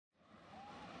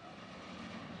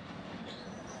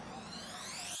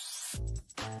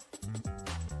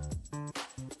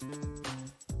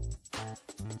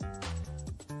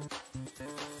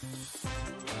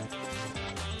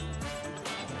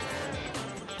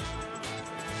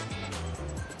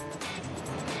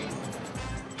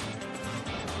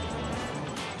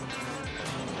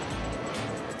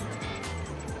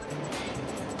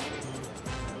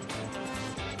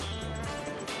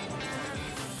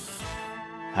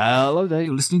Hello there,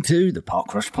 you're listening to the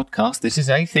Park Rush Podcast. This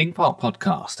is a Theme Park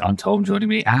Podcast. I'm Tom, joining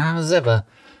me as ever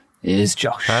is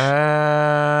Josh. Hello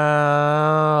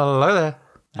there.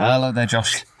 Hello there,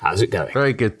 Josh. How's it going?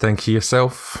 Very good, thank you.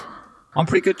 Yourself? I'm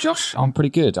pretty good, Josh. I'm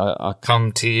pretty good. I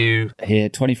come to you here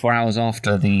 24 hours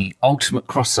after the ultimate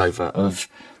crossover of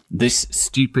this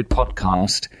stupid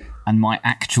podcast and my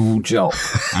actual job.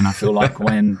 And I feel like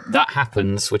when that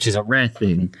happens, which is a rare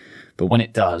thing, but when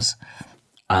it does,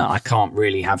 I can't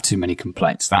really have too many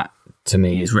complaints. That, to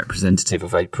me, is representative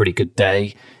of a pretty good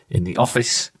day in the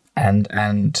office and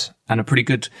a pretty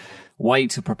good way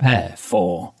to prepare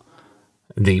for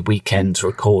the weekend's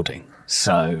recording.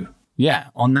 So, yeah,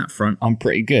 on that front, I'm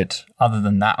pretty good. Other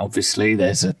than that, obviously,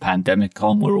 there's a pandemic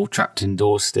on. We're all trapped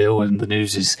indoors still, and the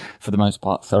news is, for the most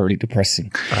part, thoroughly depressing.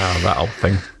 Oh, that old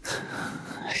thing.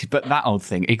 But that old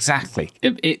thing, exactly.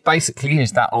 It basically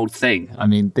is that old thing. I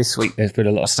mean, this week there's been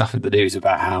a lot of stuff in the news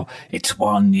about how it's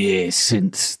 1 year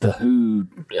since the WHO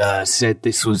said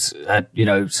this was,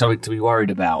 something to be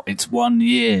worried about. It's 1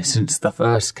 year since the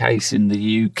first case in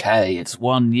the UK. It's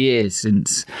 1 year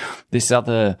since this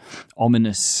other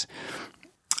ominous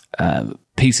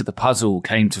piece of the puzzle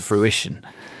came to fruition.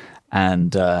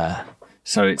 And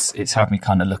so it's had me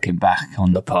kind of looking back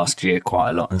on the past year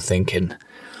quite a lot and thinking,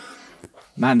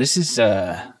 man, this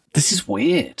is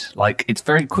weird. Like, it's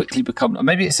very quickly become...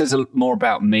 Maybe it says more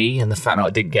about me and the fact that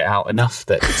I didn't get out enough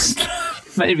that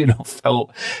it's maybe not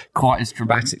felt quite as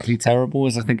dramatically terrible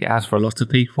as I think it has for a lot of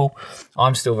people.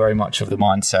 I'm still very much of the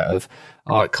mindset of,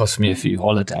 it cost me a few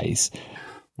holidays.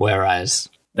 Whereas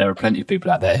there are plenty of people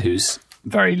out there whose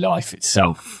very life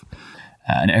itself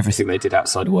and everything they did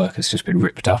outside of work has just been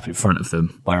ripped up in front of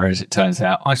them. Whereas it turns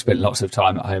out I spent lots of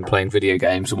time at home playing video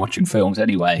games and watching films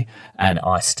anyway, and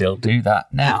I still do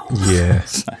that now. Yeah.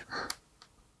 So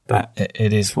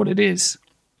it is what it is.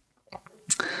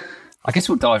 I guess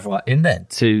we'll dive right in then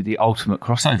to the ultimate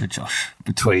crossover, Josh,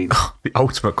 between the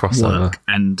ultimate crossover work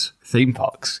and theme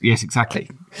parks. Yes, exactly.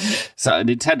 So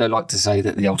Nintendo like to say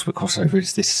that the ultimate crossover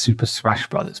is this Super Smash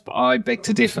Brothers, but I beg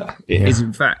to differ. It is,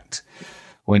 in fact,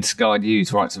 when Sky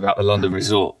News writes about the London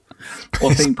Resort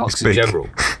or theme parks in general.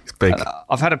 It's big.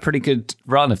 I've had a pretty good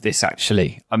run of this,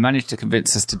 actually. I managed to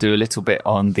convince us to do a little bit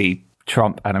on the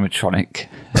Trump animatronic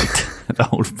at the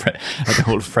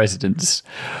Hall of Presidents,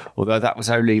 although that was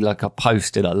only like a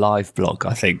post in a live blog,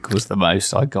 I think, was the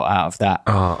most I got out of that.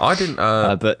 I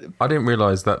didn't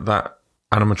realise that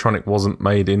animatronic wasn't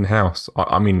made in-house.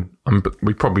 I mean,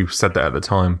 we probably said that at the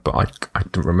time, but I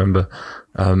didn't remember.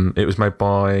 It was made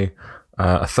by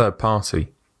a third party,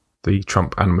 the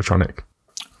Trump animatronic.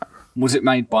 Was it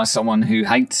made by someone who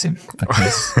hates him?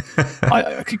 Because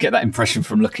I could get that impression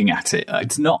from looking at it.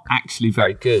 It's not actually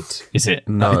very good, is it?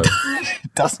 No.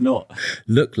 It does not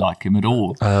look like him at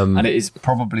all. And it is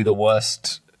probably the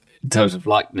worst in terms of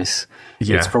likeness.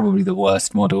 Yeah. It's probably the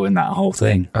worst model in that whole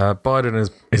thing. Biden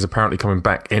is apparently coming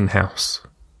back in-house.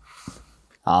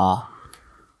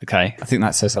 Okay, I think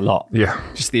that says a lot. Yeah.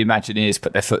 Just the Imagineers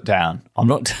put their foot down.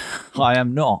 I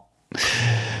am not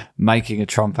making a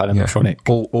Trump animatronic.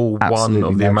 Yeah. All one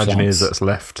of the Imagineers that's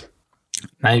left.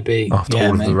 Maybe. After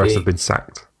all of the rest have been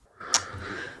sacked.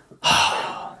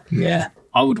 Yeah.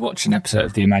 I would watch an episode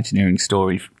of the Imagineering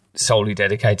story solely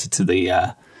dedicated to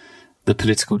the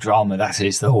political drama that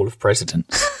is the Hall of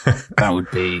Presidents. That would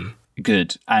be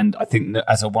good. And I think that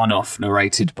as a one-off,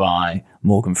 narrated by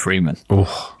Morgan Freeman,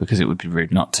 because it would be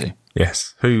rude not to.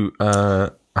 Yes, who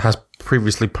has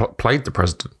previously played the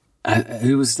president.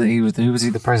 Who was he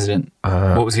the president?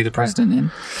 What was he the president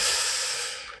in?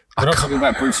 We're not talking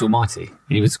about Bruce Almighty.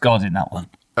 He was God in that one.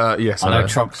 Yes, I know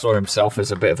Trump saw himself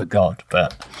as a bit of a god,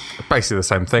 but basically the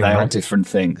same thing. They right? are different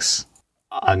things.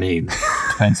 I mean,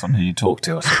 depends on who you talk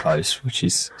to, I suppose, which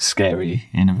is scary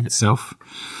in and of itself.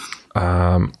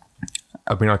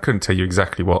 I mean, I couldn't tell you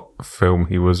exactly what film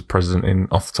he was president in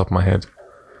off the top of my head.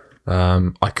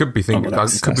 I could be thinking, I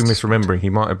could be misremembering.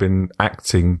 He might have been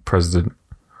acting president.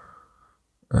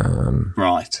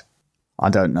 Right. I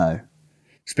don't know.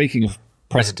 Speaking of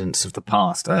presidents of the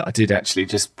past, I did actually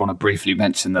just want to briefly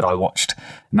mention that I watched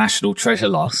National Treasure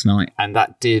last night, and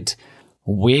that did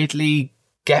weirdly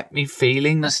get me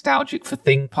feeling nostalgic for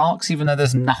theme parks, even though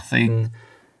there's nothing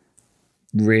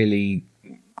really...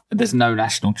 There's no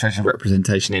National Treasure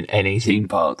representation in any theme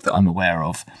park that I'm aware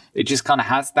of. It just kind of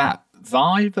has that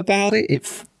vibe about it.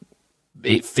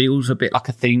 It feels a bit like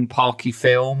a theme parky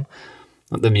film.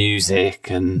 Like the music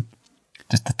and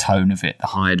just the tone of it, the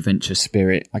high adventure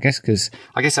spirit. I guess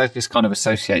I just kind of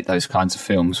associate those kinds of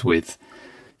films with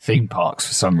theme parks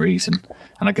for some reason.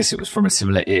 And I guess it was from a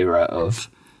similar era of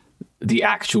the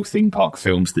actual theme park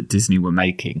films that Disney were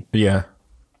making. Yeah.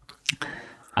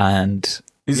 And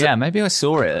maybe I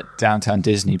saw it at Downtown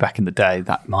Disney back in the day.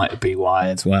 That might be why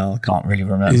as well. I can't really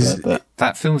remember, but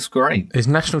that film's great. Is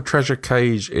National Treasure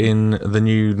Cage in the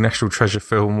new National Treasure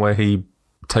film where he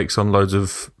takes on loads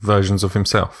of versions of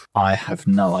himself? I have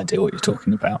no idea what you're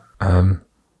talking about.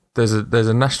 There's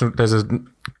a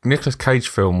Nicolas Cage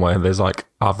film where there's like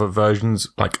other versions,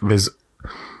 like there's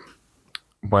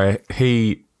where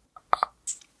he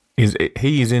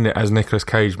is in it as Nicolas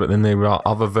Cage, but then there are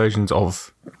other versions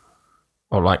of,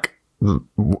 or like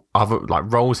other like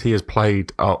roles he has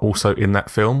played are also in that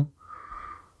film.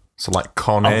 So like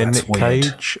Con Air Nick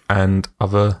Cage and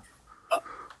other.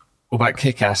 What about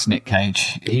Kick-Ass Nick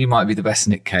Cage? He might be the best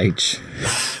Nick Cage.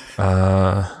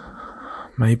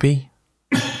 Maybe.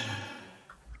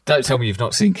 Don't tell me you've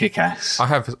not seen Kick-Ass. I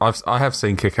have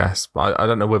seen Kick-Ass, but I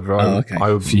don't know whether I would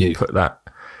put that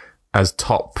as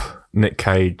top Nick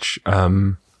Cage.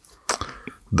 The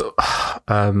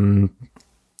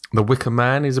Wicker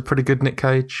Man is a pretty good Nick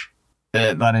Cage.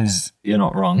 That is, you're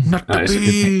not wrong. It's a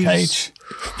good Nick Cage.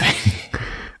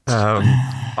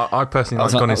 I personally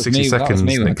like Gone in 60 Seconds,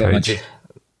 Nick Cage.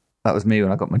 That was me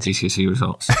when I got my GCSE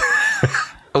results.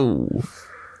 Oh.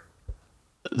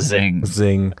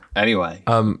 Zing. Anyway.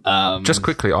 Just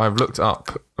quickly, I've looked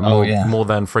up More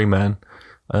Than Free Man.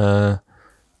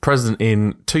 Present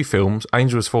in 2 films,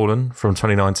 Angel Has Fallen from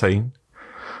 2019.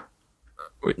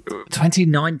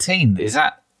 2019? Is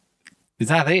that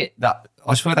it?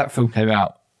 I swear that film came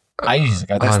out ages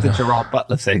ago. That's the Gerard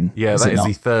Butler thing. Yeah, that is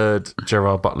the third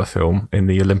Gerard Butler film in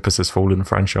the Olympus Has Fallen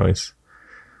franchise.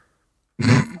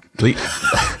 The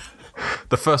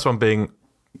first one being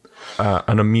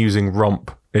an amusing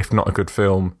romp, if not a good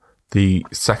film. The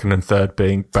second and third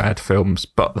being bad films,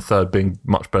 but the third being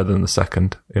much better than the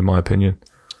second, in my opinion.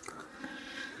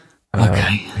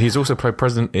 Okay. He's also played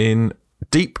President in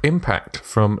Deep Impact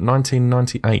from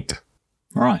 1998.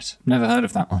 Right. Never heard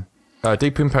of that one.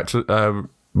 Deep Impact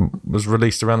was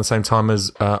released around the same time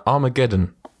as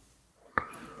Armageddon.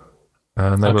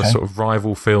 And they were sort of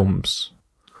rival films.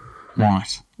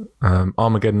 Right.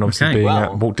 Armageddon obviously being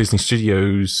at Walt Disney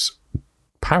Studios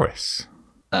Paris.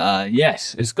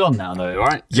 Yes, it's gone now though,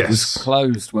 right? Yes. It was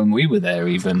closed when we were there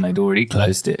even. They'd already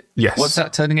closed it. Yes. What's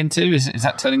that turning into? Is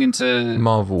that turning into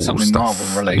Marvel something stuff.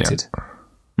 Marvel related?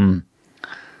 Yeah.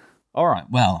 All right,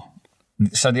 well,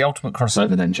 so the ultimate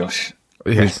crossover then, Josh.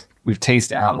 Yes. We've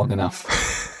teased it out long enough.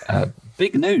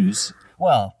 Big news.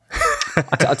 Well,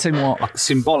 I'll tell you what,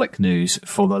 symbolic news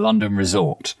for the London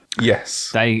resort.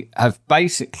 Yes. They have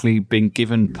basically been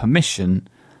given permission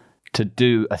to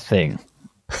do a thing.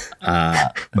 They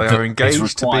are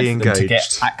engaged to be engaged. To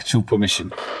get actual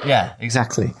permission. Yeah,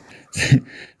 exactly.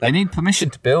 They need permission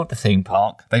to build the theme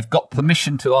park. They've got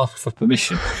permission to ask for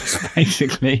permission. It's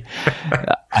basically,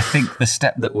 I think, the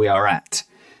step that we are at.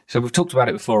 So we've talked about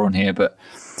it before on here, but,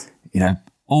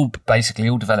 all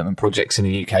development projects in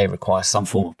the UK require some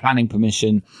form of planning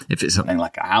permission. If it's something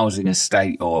like a housing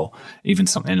estate or even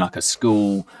something like a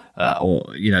school or,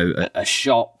 a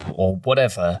shop or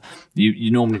whatever, you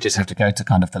normally just have to go to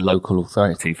kind of the local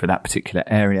authority for that particular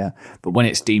area. But when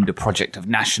it's deemed a project of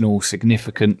national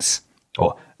significance,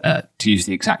 or to use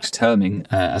the exact terming,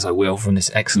 as I will from this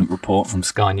excellent report from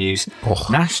Sky News,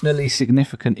 nationally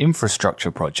significant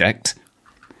infrastructure project,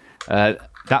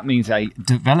 that means a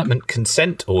development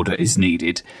consent order is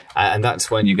needed, and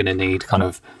that's when you're going to need kind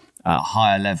of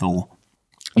higher level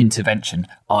intervention,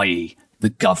 i.e. the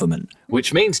government,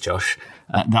 which means, Josh,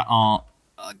 that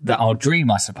our dream,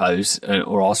 I suppose,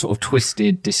 or our sort of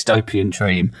twisted dystopian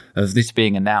dream of this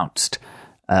being announced,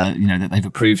 that they've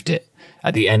approved it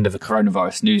at the end of a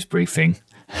coronavirus news briefing,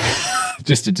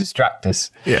 just to distract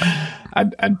us,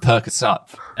 and perk us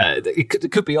up.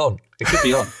 It could be on. It could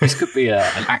be on. This could be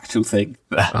an actual thing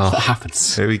that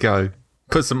happens. Here we go.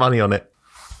 Put some money on it.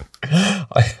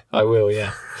 I will,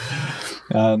 yeah.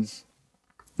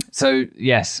 So,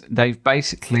 yes, they've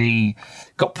basically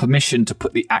got permission to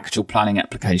put the actual planning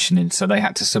application in. So they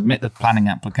had to submit the planning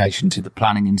application to the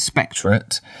planning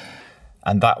inspectorate.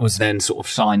 And that was then sort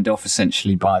of signed off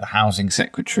essentially by the housing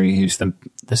secretary, who's the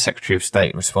Secretary of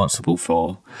State responsible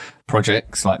for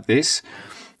projects like this.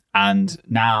 And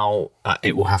now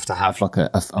it will have to have like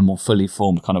a more fully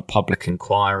formed kind of public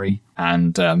inquiry,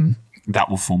 and that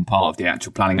will form part of the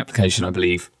actual planning application, I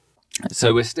believe.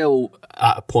 So we're still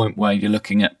at a point where you're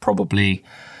looking at probably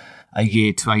a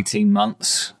year to 18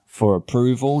 months for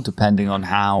approval, depending on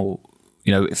how,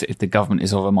 if the government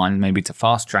is of a mind maybe to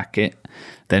fast track it,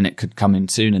 then it could come in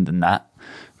sooner than that.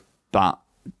 But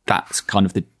that's kind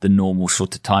of the normal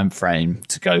sort of time frame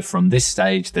to go from this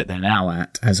stage that they're now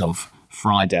at as of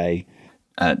Friday,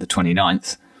 the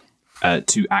 29th,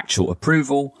 to actual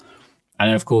approval.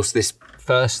 And of course, this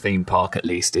first theme park, at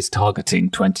least, is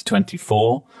targeting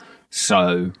 2024.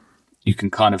 So you can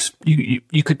kind of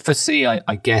you could foresee,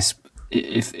 I guess,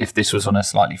 if this was on a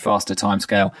slightly faster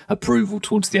timescale, approval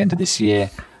towards the end of this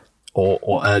year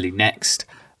or early next,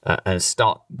 and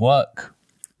start work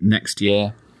next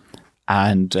year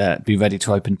and be ready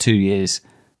to open 2 years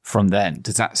from then.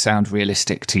 Does that sound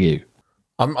realistic to you?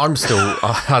 I'm still,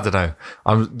 I don't know.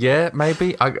 Yeah,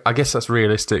 maybe. I guess that's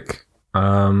realistic,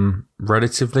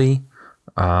 relatively.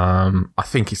 I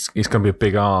think it's going to be a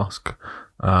big ask.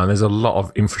 There's a lot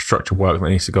of infrastructure work that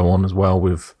needs to go on as well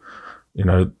with,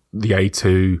 the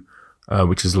A2,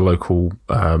 which is a local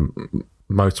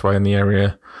motorway in the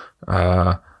area,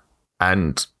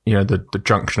 and the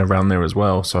junction around there as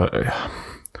well. So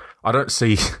I don't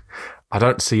see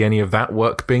any of that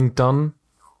work being done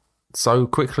so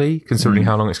quickly, considering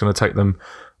how long it's going to take them.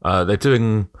 They're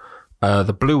doing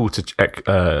the Blue Water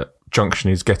junction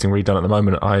is getting redone at the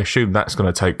moment. I assume that's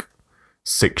going to take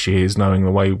 6 years, knowing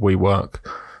the way we work.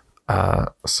 Yeah,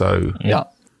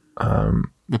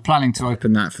 we're planning to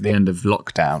open that for the end of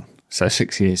lockdown. So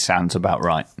 6 years sounds about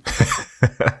right.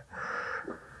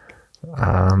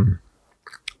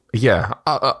 Yeah.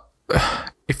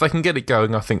 If they can get it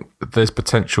going, I think there's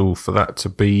potential for that to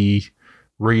be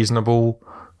reasonable.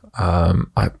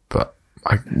 But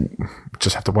I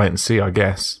just have to wait and see, I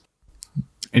guess.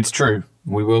 It's true.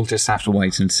 We will just have to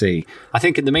wait and see. I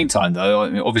think in the meantime, though,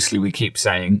 obviously we keep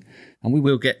saying, and we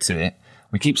will get to it,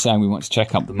 we keep saying we want to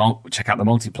check out the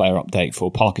multiplayer update for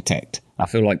Parkitect. I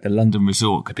feel like the London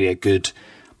Resort could be a good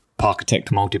Parkitect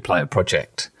multiplayer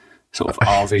project. Sort of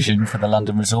our vision for the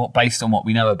London Resort, based on what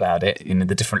we know about it,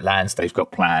 the different lands they've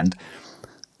got planned,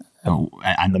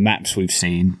 and the maps we've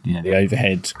seen, the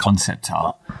overhead concept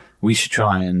art. We should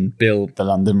try and build the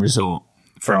London Resort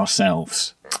for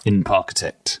ourselves in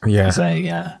Parkitect as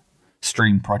a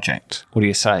stream project. What do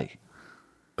you say?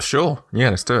 Sure. Yeah,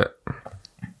 let's do it.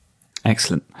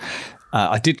 Excellent.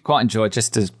 I did quite enjoy,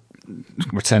 just to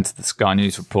return to the Sky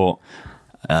News report,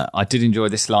 I did enjoy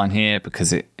this line here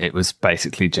because it was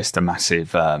basically just a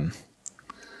massive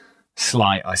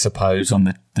slight, I suppose, on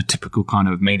the typical kind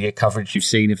of media coverage you've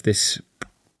seen of this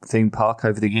theme park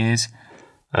over the years.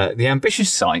 The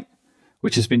ambitious site,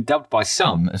 which has been dubbed by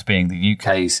some as being the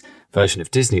UK's version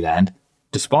of Disneyland,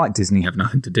 despite Disney have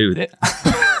nothing to do with it,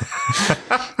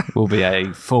 will be a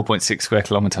 4.6 square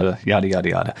kilometre, yada, yada,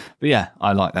 yada. But yeah,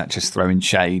 I like that, just throwing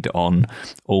shade on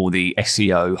all the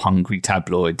SEO-hungry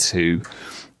tabloids who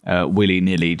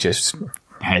willy-nilly just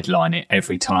headline it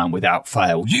every time without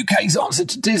fail. UK's answer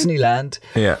to Disneyland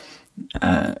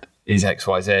is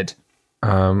XYZ.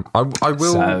 I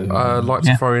will like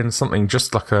to throw in something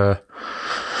just like a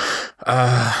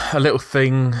little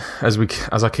thing as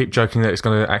I keep joking that it's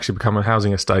going to actually become a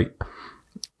housing estate.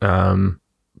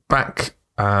 Back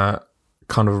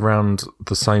kind of around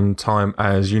the same time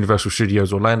as Universal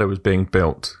Studios Orlando was being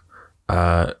built,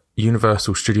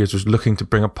 Universal Studios was looking to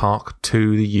bring a park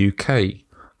to the UK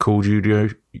called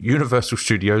Universal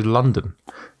Studios London,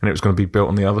 and it was going to be built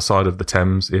on the other side of the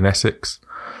Thames in Essex.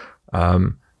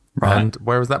 Right. And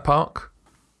where is that park?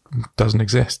 Doesn't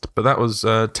exist. But that was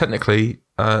technically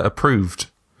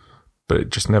approved, but it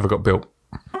just never got built.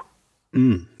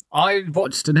 I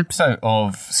watched an episode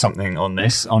of something on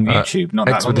this on YouTube not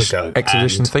that long ago.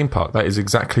 Expedition Theme Park. That is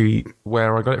exactly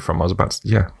where I got it from. I was about to,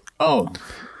 yeah. Oh,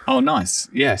 nice.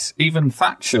 Yes. Even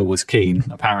Thatcher was keen,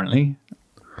 apparently.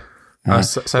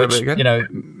 Say that bit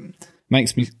again.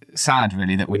 Makes me sad,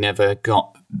 really, that we never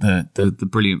got the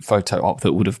brilliant photo op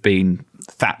that would have been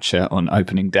Thatcher on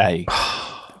opening day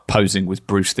posing with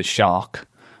Bruce the Shark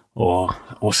or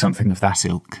something of that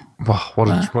ilk. Wow, what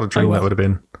a dream that would have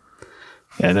been.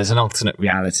 Yeah, there's an alternate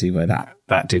reality where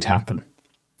that did happen.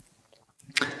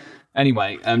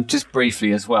 Anyway, just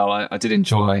briefly as well, I did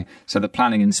enjoy, so the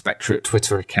Planning Inspectorate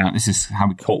Twitter account, this is how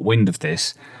we caught wind of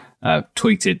this,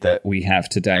 tweeted that we have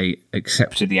today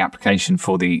accepted the application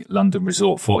for the London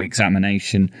Resort for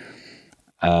examination.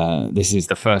 This is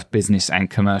the first business and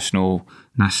commercial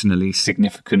nationally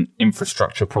significant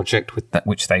infrastructure project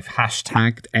which they've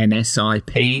hashtagged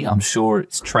NSIP. I'm sure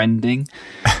it's trending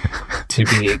to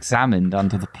be examined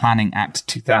under the Planning Act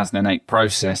 2008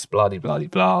 process. Blah, blah, blah,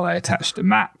 blah. They attached a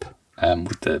map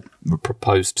with the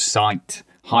proposed site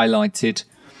highlighted.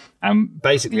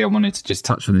 Basically, I wanted to just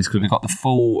touch on this because we've got the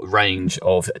full range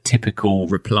of typical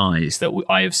replies that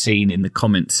I have seen in the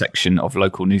comment section of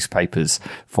local newspapers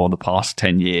for the past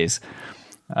 10 years.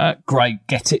 Great,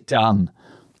 get it done.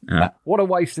 What a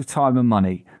waste of time and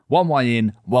money. One way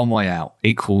in, one way out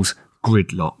equals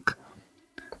gridlock.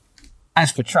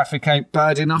 As for traffic ain't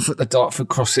bad enough at the Dartford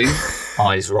crossing,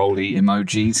 eyes rolly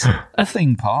emojis, a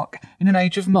theme park in an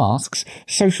age of masks,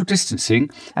 social distancing,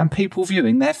 and people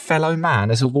viewing their fellow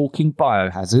man as a walking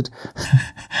biohazard,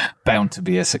 bound to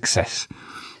be a success.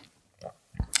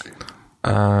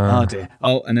 Oh dear.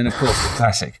 Oh, and then of course the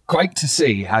classic. Great to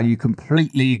see how you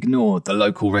completely ignored the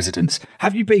local residents.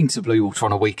 Have you been to Bluewater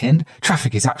on a weekend?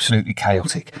 Traffic is absolutely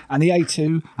chaotic. And the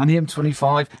A2 and the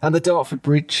M25 and the Dartford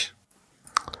Bridge.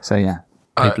 So yeah,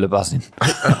 people are buzzing.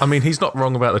 I mean, he's not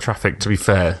wrong about the traffic, to be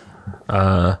fair.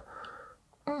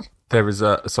 There is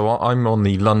I'm on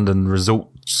the London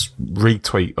Results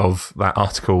retweet of that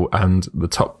article, and the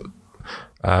top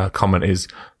comment is,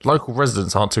 local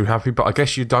residents aren't too happy, but I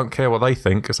guess you don't care what they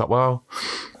think. It's like, well,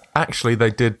 actually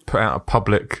they did put out a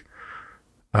public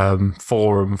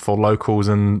forum for locals,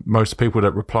 and most people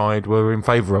that replied were in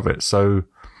favour of it. So,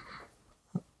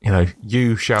 you know,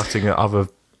 you shouting at other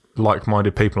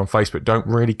like-minded people on Facebook don't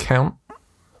really count.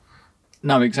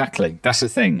 No, exactly. That's the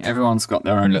thing. Everyone's got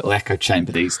their own little echo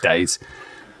chamber these days.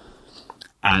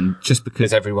 And just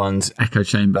because everyone's echo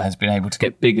chamber has been able to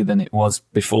get bigger than it was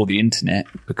before the internet,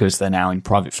 because they're now in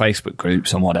private Facebook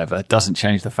groups and whatever, doesn't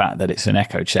change the fact that it's an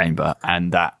echo chamber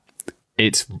and that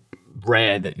it's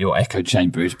rare that your echo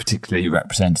chamber is particularly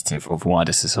representative of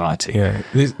wider society. Yeah,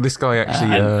 this guy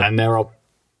actually... and there are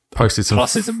posted some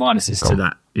pluses and minuses to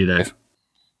that, you know.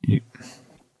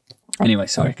 Anyway,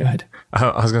 sorry, go ahead.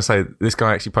 I was going to say, this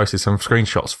guy actually posted some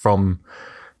screenshots from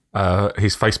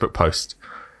his Facebook post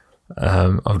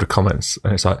of the comments,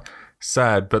 and it's like,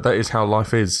 sad, but that is how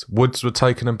life is. Woods were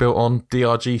taken and built on,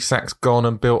 DRG sacks gone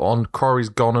and built on, quarries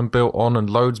gone and built on, and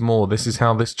loads more. This is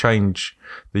how this change.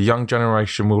 The young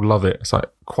generation will love it. It's like,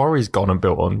 quarries gone and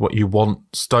built on. What, you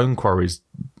want stone quarries?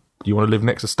 You want to live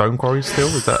next to stone quarries still?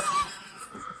 Is that...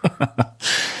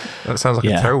 That sounds like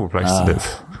a terrible place to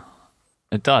live.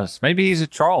 It does. Maybe he's a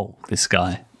troll, this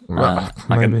guy. Like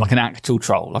an actual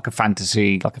troll, like a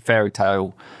fantasy, like a fairy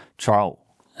tale troll.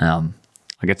 I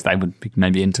guess they would be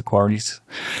maybe into quarries.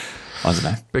 I don't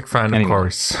know. Big fan of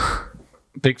quarries.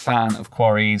 Big fan of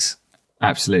quarries.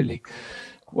 Absolutely.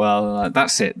 Well,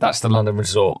 that's it. That's the London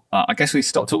Resort. I guess we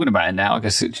stop talking about it now. I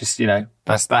guess it just,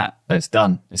 that's that. It's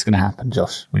done. It's going to happen,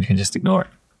 Josh. We can just ignore it.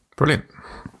 Brilliant.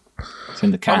 It's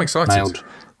in the can. I'm excited. Mailed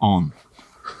on.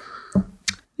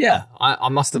 Yeah, I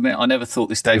must admit, I never thought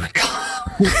this day would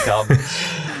come.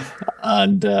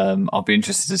 And I'll be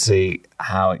interested to see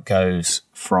how it goes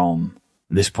from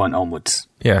this point onwards.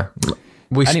 Yeah.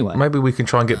 Maybe we can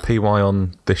try and get PY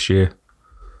on this year.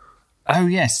 Oh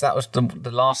yes, that was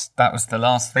the last. That was the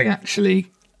last thing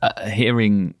actually.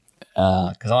 Hearing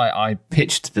because I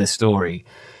pitched the story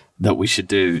that we should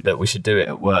do it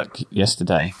at work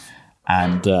yesterday.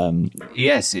 And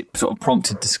yes, it sort of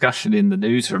prompted discussion in the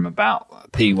newsroom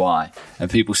about PY,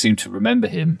 and people seem to remember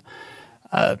him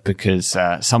because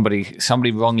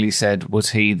somebody wrongly said,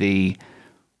 was he the...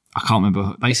 I can't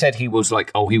remember. They said he was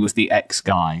he was the X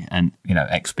guy, and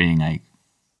X being a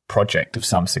project of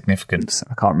some significance.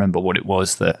 I can't remember what it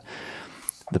was that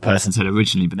the person said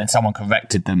originally, but then someone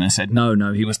corrected them and said,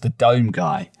 no, he was the Dome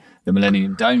guy. The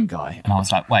Millennium Dome guy. And I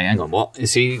was like, wait, hang on, what?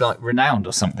 Is he renowned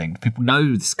or something? People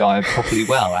know this guy properly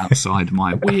well outside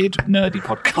my weird, nerdy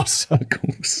podcast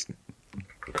circles.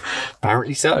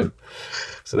 Apparently so.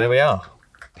 So there we are.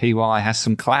 PY has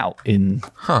some clout in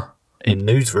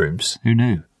newsrooms. Who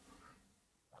knew?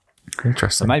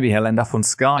 Interesting. So maybe he'll end up on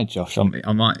Sky, Josh.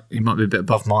 He might be a bit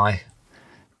above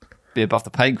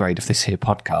the pay grade of this here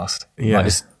podcast. Yeah. Might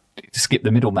just skip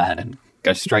the middleman and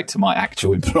go straight to my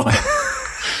actual employer.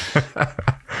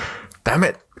 Damn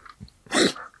it.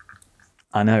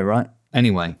 I know, right?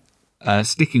 Anyway,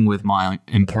 sticking with my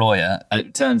employer,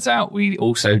 it turns out we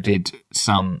also did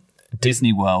some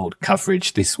Disney World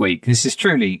coverage this week. This is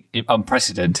truly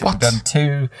unprecedented. What? We've done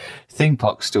 2 theme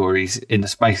park stories in the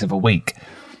space of a week.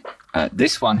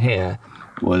 This one here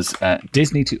was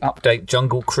Disney to update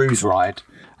Jungle Cruise ride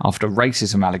after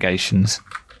racism allegations.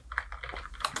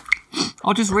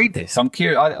 I'll just read this. I'm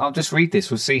curious. I'll just read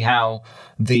this. We'll see how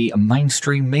the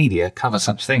mainstream media cover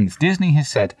such things. Disney has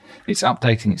said it's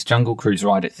updating its Jungle Cruise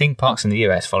ride at theme parks in the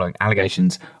US following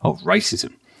allegations of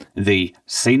racism. The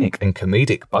scenic and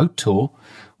comedic boat tour,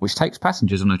 which takes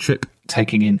passengers on a trip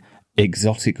taking in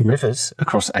exotic rivers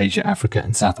across Asia, Africa,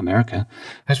 and South America,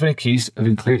 has been accused of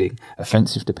including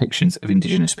offensive depictions of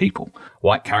indigenous people.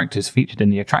 White characters featured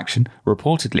in the attraction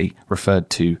reportedly referred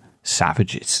to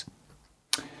savages.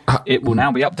 It will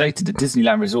now be updated at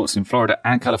Disneyland resorts in Florida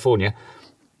and California.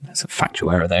 There's a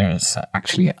factual error there. It's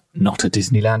actually not a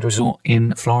Disneyland resort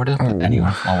in Florida. But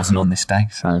anyway, I wasn't on this day,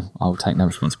 so I will take no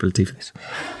responsibility for this.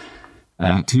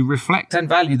 To reflect and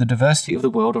value the diversity of the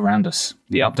world around us.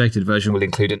 The updated version will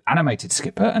include an animated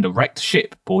skipper and a wrecked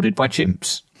ship boarded by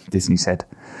chimps, Disney said.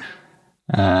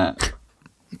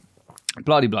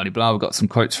 Bloody, bloody, blah. We've got some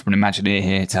quotes from an Imagineer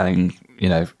here telling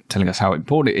us how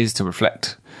important it is to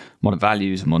reflect modern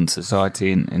values and modern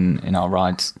society in our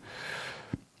rides.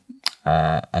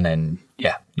 And then,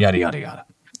 yada, yada, yada.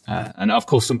 And of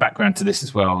course, some background to this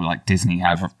as well, like Disney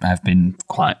have been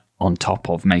quite on top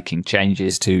of making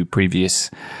changes to previous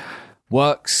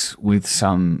works with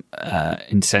some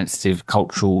insensitive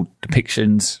cultural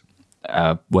depictions,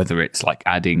 whether it's like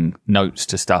adding notes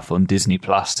to stuff on Disney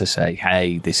Plus to say,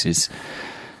 hey, this is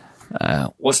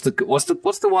what's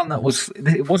the one that was,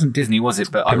 it wasn't Disney, was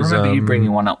it? But I remember you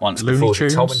bringing one up once Looney before,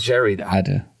 Tunes? Tom and Jerry, that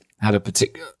had a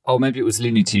particular, maybe it was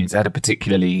Looney Tunes, that had a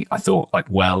particularly, I thought, like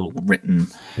well written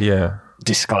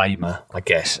disclaimer, I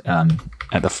guess, at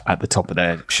the top of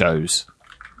their shows.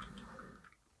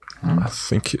 I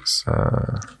think it's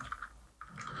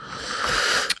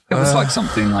it was like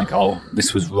something like,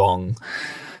 this was wrong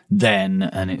then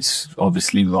and it's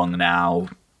obviously wrong now,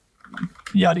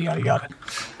 yada yada yada.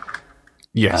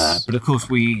 Yes. But of course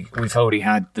we've already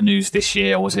had the news this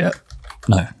year. Was it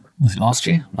last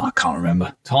year? I can't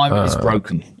remember. Time is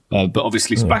broken. But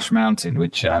obviously Splash Mountain,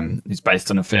 which is based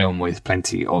on a film with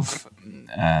plenty of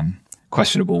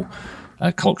questionable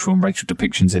cultural and racial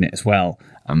depictions in it as well.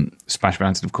 Splash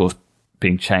Mountain, of course,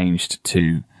 being changed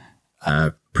to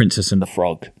Princess and the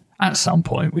Frog at some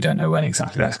point. We don't know when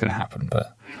exactly that's going to happen,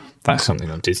 but that's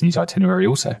something on Disney's itinerary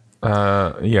also.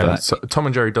 So Tom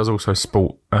and Jerry does also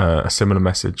sport a similar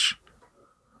message.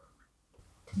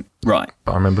 Right.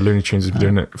 But I remember Looney Tunes has been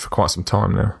doing it for quite some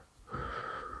time now.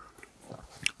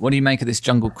 What do you make of this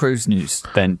Jungle Cruise news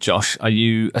then, Josh? Are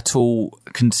you at all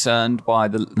concerned by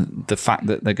the fact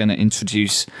that they're going to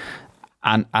introduce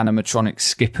animatronic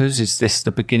skippers? Is this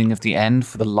the beginning of the end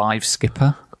for the live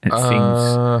skipper? It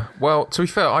seems. Well, to be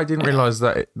fair, I didn't realise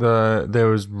that there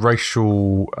was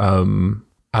racial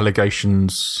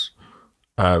allegations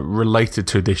related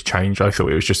to this change. I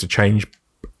thought it was just a change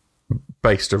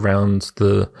based around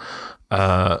the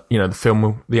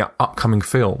film, the upcoming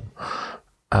film.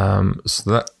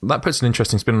 So that puts an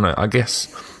interesting spin on it. I guess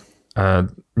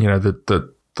the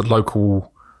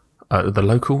local,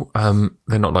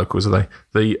 they're not locals, are they?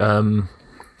 The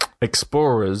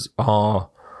explorers are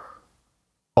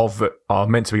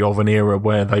meant to be of an era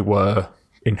where they were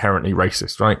inherently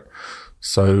racist, right?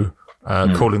 So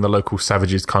calling the local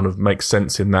savages kind of makes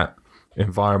sense in that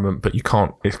environment, but you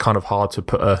can't. It's kind of hard to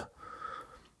put a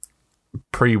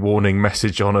pre-warning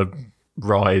message on a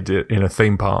ride in a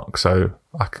theme park. So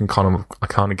I kind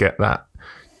of get that.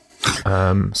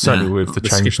 Certainly with the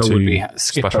change to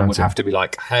Skipper would have to be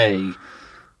like, hey,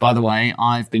 by the way,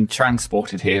 I've been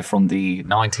transported here from the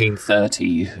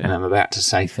 1930s and I'm about to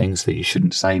say things that you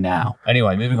shouldn't say now.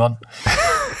 Anyway, moving on.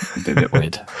 It'd be a bit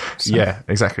weird. So. Yeah,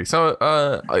 exactly. So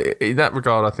in that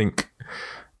regard, I think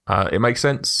it makes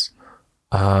sense.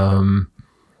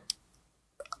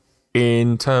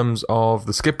 In terms of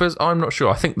the skippers, I'm not sure.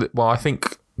 I think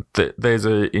that there's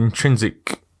an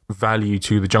intrinsic value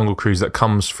to the Jungle Cruise that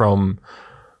comes from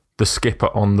the skipper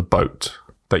on the boat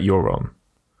that you're on.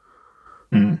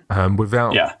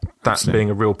 Without that absolutely. Being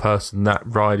a real person, that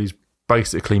ride is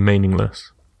basically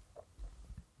meaningless.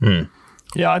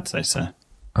 Yeah, I'd say so.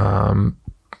 But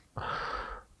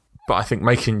I think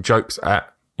making jokes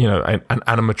at an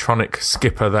animatronic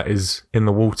skipper that is in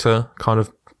the water kind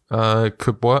of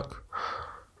could work.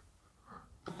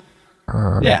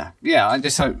 Yeah. I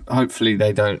just hopefully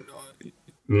they don't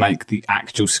make the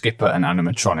actual skipper an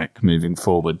animatronic moving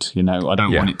forward. I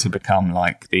don't want it to become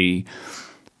like the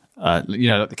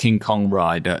like the King Kong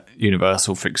ride at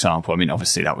Universal, for example. I mean,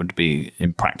 obviously that would be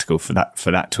impractical for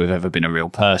that to have ever been a real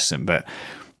person, but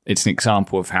it's an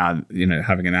example of how,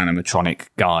 having an animatronic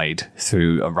guide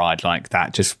through a ride like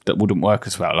that wouldn't work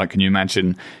as well. Like, can you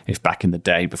imagine if back in the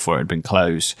day before it had been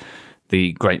closed,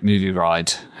 the Great Movie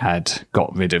Ride had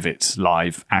got rid of its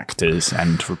live actors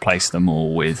and replaced them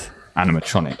all with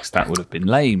animatronics? That would have been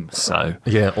lame. So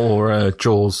or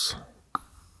Jaws.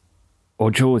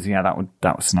 Or Jaws,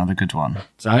 that was another good one.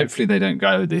 So hopefully they don't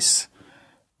go this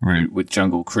route with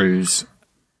Jungle Cruise.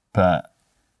 But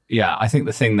yeah, I think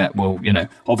the thing that will,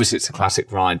 obviously it's a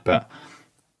classic ride, but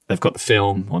they've got the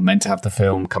film, or meant to have the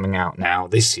film coming out now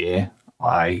this year.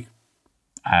 I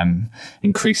am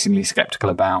increasingly sceptical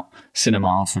about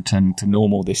cinemas returning to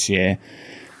normal this year,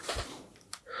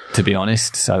 to be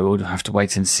honest. So we'll have to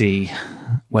wait and see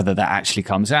whether that actually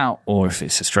comes out, or if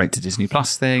it's a straight to Disney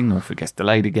Plus thing, or if it gets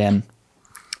delayed again.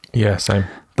 Yeah, same.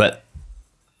 But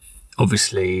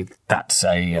obviously that's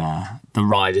the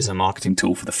ride is a marketing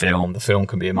tool for the film. The film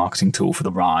can be a marketing tool for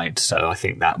the ride. So I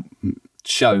think that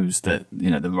shows that,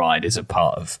 the ride is a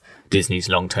part of Disney's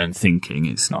long-term thinking.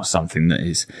 It's not something that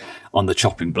is on the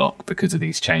chopping block because of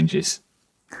these changes.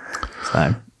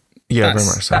 So yeah, very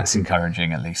much so. That's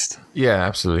encouraging, at least. Yeah,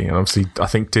 absolutely. And obviously, I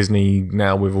think Disney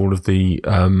now, with all of the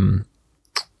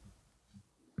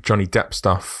Johnny Depp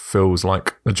stuff, feels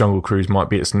like the Jungle Cruise might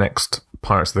be its next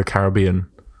Pirates of the Caribbean,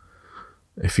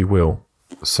 if you will.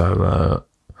 So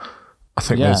I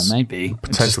think there's maybe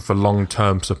potential for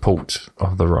long-term support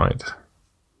of the ride.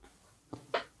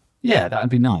 Yeah, that would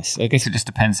be nice. I guess it just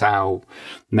depends how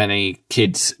many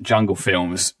kids' jungle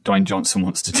films Dwayne Johnson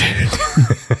wants to do.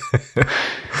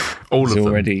 All of them. He's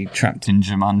already trapped in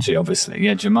Jumanji, obviously.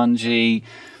 Yeah, Jumanji.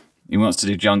 He wants to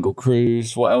do Jungle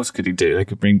Cruise. What else could he do? They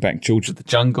could bring back George of the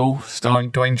Jungle,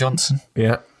 starring Dwayne Johnson.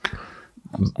 Yeah.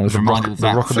 I was reminded of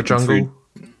that. The Rock of the Jungle.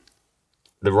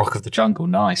 The Rock of the Jungle,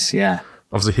 nice, yeah.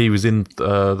 Obviously, he was in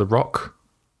The Rock.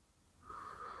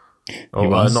 He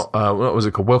was. What was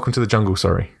it called? Welcome to the Jungle,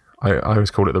 sorry. I always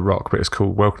called it The Rock, but it's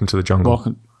called Welcome to the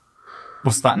Jungle.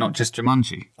 Was that not just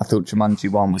Jumanji? I thought Jumanji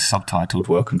 1 was subtitled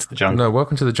Welcome to the Jungle. No,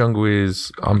 Welcome to the Jungle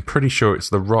is, I'm pretty sure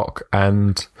it's The Rock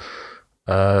and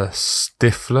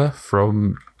Stifler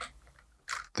from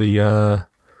the...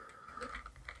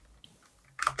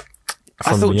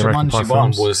 I thought Jumanji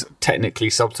 1 was technically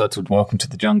subtitled Welcome to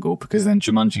the Jungle because then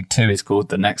Jumanji 2 is called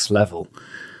The Next Level.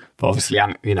 But obviously,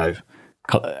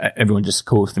 everyone just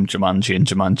calls them Jumanji and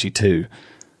Jumanji 2.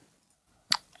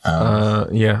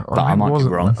 Yeah. But I might be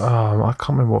wrong. I can't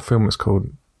remember what film it's called.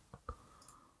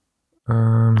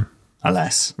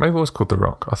 Alas. Maybe it was called The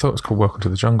Rock. I thought it was called Welcome to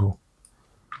the Jungle.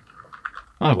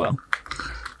 Oh, well.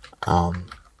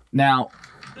 Now,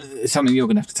 something you're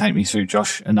going to have to take me through,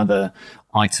 Josh. Another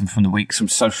item from the week, some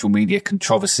social media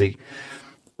controversy.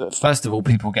 First of all,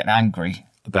 people get angry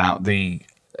about the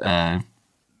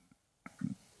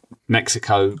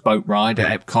Mexico boat ride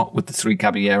at Epcot with the Three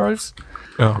Caballeros.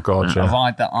 Oh, God, yeah. A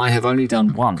ride that I have only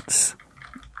done once,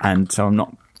 and so I'm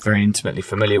not very intimately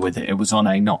familiar with it. It was on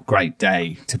a not great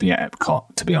day to be at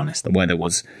Epcot, to be honest. The weather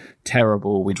was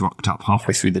terrible. We'd rocked up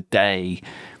halfway through the day.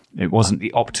 It wasn't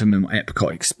the optimum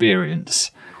Epcot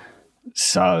experience.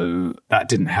 So that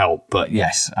didn't help. But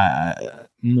yes,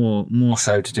 more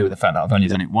so to do with the fact that I've only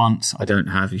done it once. I don't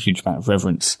have a huge amount of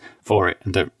reverence for it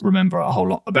and don't remember a whole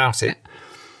lot about it.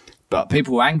 But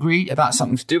people were angry about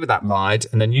something to do with that ride,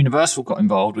 and then Universal got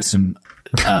involved with some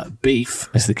beef,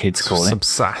 as the kids call it. Some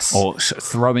sass. Or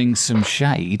throwing some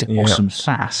shade or some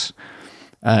sass.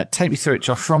 Take me through it,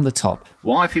 Josh, from the top.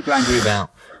 Why are people angry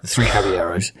about the Three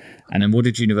Caballeros? And then what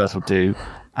did Universal do?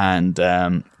 And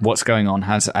what's going on?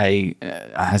 Has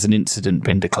an incident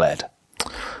been declared?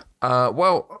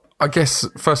 Well, I guess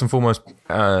first and foremost,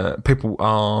 people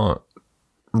are,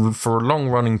 for a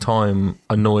long-running time,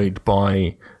 annoyed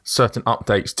by certain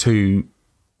updates to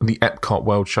the Epcot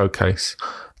World Showcase.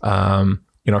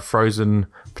 Frozen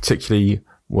particularly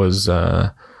was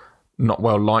not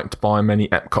well liked by many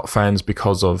Epcot fans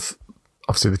because of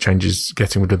obviously the changes,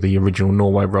 getting rid of the original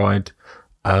Norway ride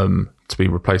to be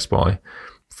replaced by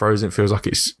Frozen. It feels like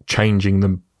it's changing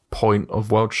the point of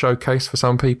World Showcase for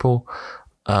some people.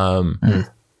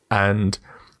 And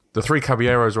the Three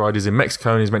Caballeros ride is in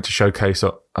Mexico and is meant to showcase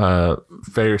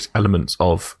various elements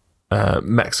of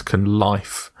Mexican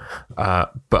life,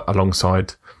 but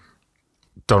alongside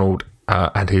Donald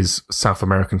and his South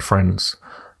American friends.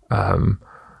 From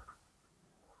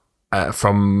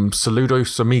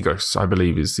Saludos Amigos, I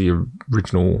believe, is the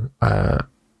original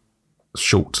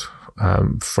short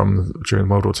from during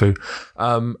World War II.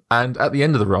 And at the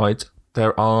end of the ride,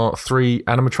 there are three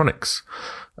animatronics.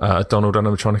 Donald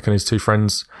animatronic and his two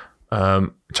friends,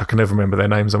 which I can never remember their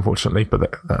names, unfortunately, but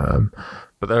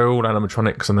they're all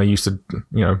animatronics and they used to,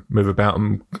 move about.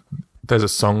 And there's a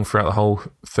song throughout the whole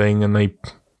thing, and they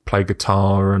play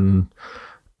guitar and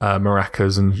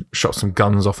maracas and shot some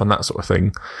guns off and that sort of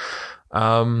thing.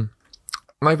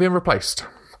 They've been replaced.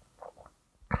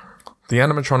 The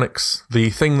animatronics, the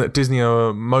thing that Disney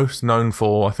are most known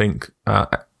for, I think,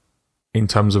 in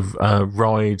terms of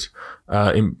ride,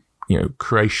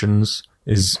 creations,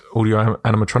 is audio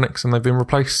animatronics, and they've been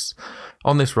replaced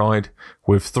on this ride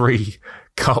with three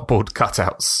cardboard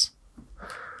cutouts.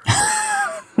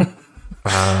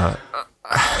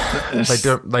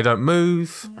 They don't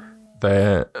move.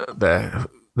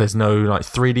 There's no like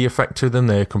 3D effect to them.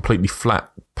 They're completely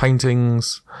flat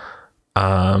paintings.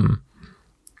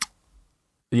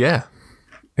 Yeah,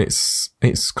 it's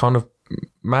kind of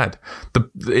mad.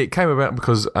 It came about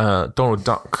because the Donald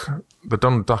Duck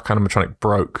animatronic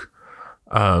broke,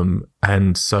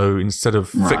 and so instead of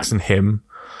fixing him,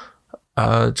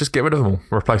 just get rid of them all,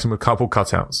 replace them with cardboard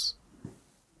cutouts.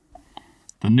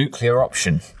 the nuclear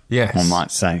option. Yes, one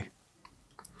might say.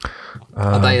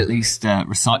 Are they at least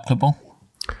recyclable?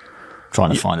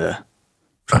 Trying to find a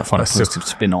positive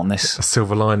spin on this. A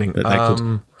silver lining.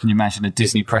 Can you imagine a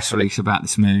Disney press release about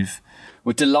this move?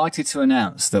 We're delighted to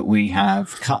announce that we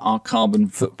have cut our carbon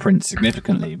footprint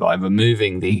significantly by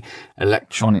removing the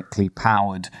electronically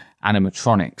powered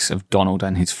animatronics of Donald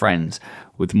and his friends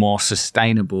with more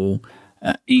sustainable,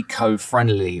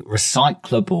 eco-friendly,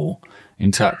 recyclable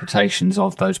interpretations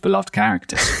of those beloved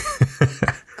characters.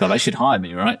 God, they should hire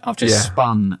me, right? I've just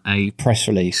spun a press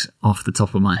release off the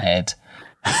top of my head.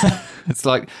 It's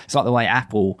like the way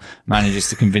Apple manages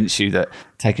to convince you that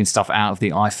taking stuff out of the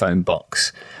iPhone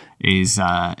box is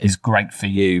great for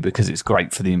you because it's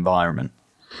great for the environment.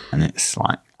 And it's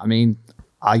like, I mean,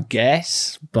 I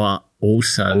guess, but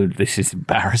also this is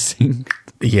embarrassing.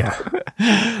 Yeah.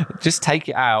 Just take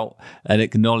it out and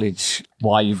acknowledge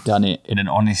why you've done it in an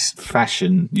honest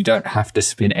fashion. You don't have to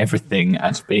spin everything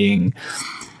as being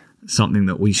something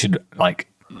that we should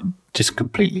just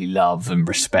completely love and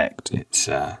respect. It's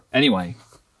anyway,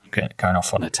 going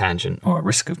off on a tangent or at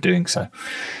risk of doing so.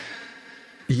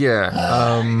 Yeah,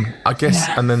 I guess.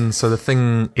 And then, so the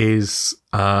thing is,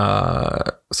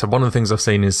 so one of the things I've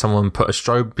seen is someone put a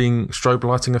strobe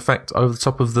lighting effect over the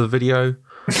top of the video.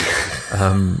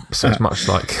 So it's much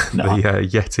like the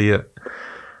Yeti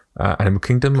at Animal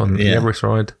Kingdom on the Everest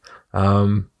ride.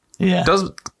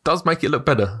 Does make it look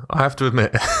better, I have to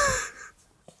admit.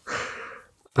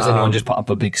 Does anyone just put up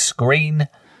a big screen?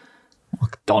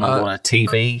 Like Donald on a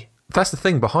TV? That's the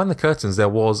thing. Behind the curtains, there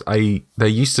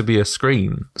used to be a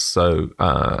screen, so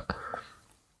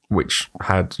which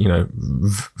had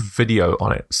video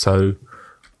on it. So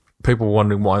people were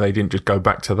wondering why they didn't just go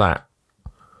back to that.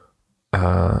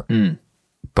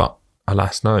 But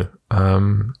alas, no.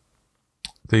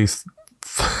 These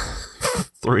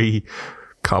 3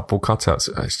 cardboard cutouts.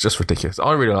 It's just ridiculous.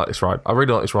 I really like this ride. I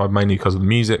really like this ride mainly because of the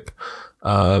music.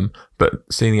 But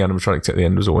seeing the animatronics at the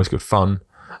end was always good fun.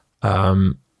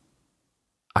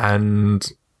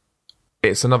 And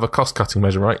it's another cost-cutting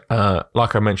measure, right?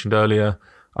 Like I mentioned earlier,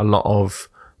 a lot of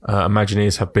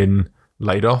Imagineers have been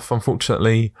laid off,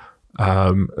 unfortunately.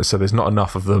 So there's not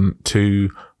enough of them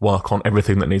to work on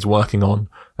everything that needs working on.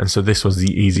 And so this was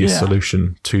the easiest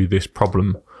solution to this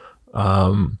problem.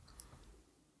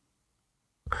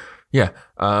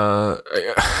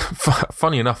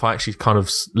 Funny enough, I actually kind of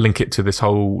link it to this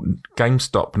whole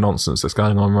GameStop nonsense that's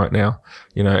going on right now.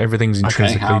 Everything's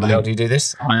intrinsically how the hell do you do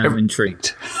this? I am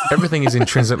intrigued. Everything is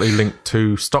intrinsically linked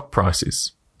to stock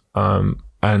prices.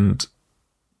 And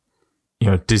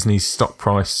Disney's stock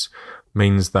price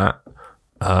means that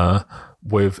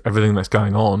with everything that's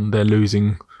going on, they're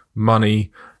losing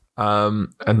money,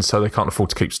 and so they can't afford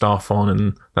to keep staff on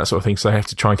and that sort of thing. So they have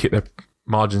to try and keep their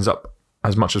margins up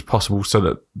as much as possible so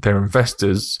that their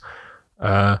investors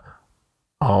are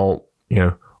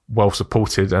well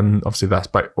supported, and obviously that's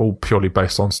all purely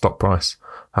based on stock price.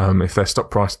 If their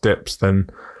stock price dips, then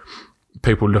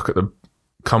people look at the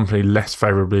company less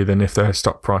favorably than if their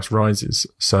stock price rises.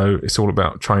 So it's all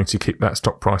about trying to keep that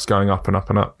stock price going up and up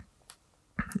and up.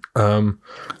 And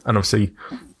obviously,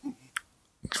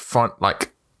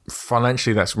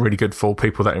 financially, that's really good for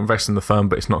people that invest in the firm,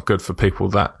 but it's not good for people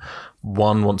that,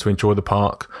 1, want to enjoy the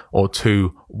park, or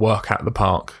 2, work at the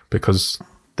park, because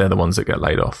they're the ones that get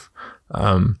laid off.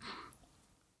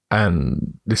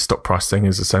 And this stock price thing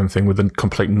is the same thing with the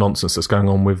complete nonsense that's going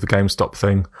on with the GameStop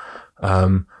thing,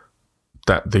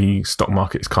 that the stock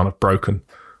market is kind of broken,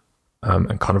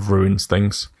 and kind of ruins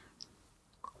things.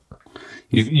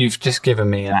 You've just given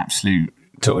me an absolute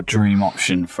sort of dream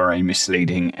option for a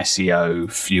misleading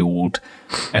SEO-fueled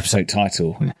episode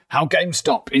title. How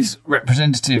GameStop is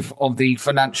representative of the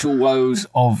financial woes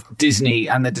of Disney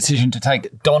and the decision to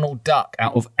take Donald Duck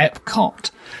out of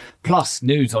Epcot. Plus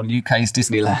news on UK's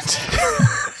Disneyland.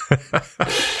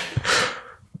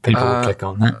 People will click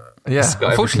on that. Yeah,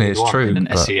 unfortunately it's true. In an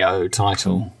SEO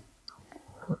title.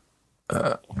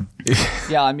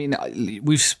 Yeah, I mean,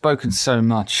 we've spoken so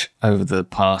much over the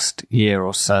past year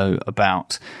or so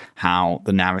about how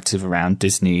the narrative around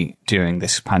Disney during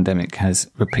this pandemic has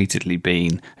consistently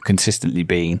been,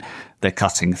 they're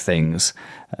cutting things,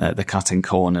 they're cutting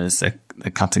corners, they're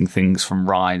cutting things from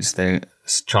rides, they're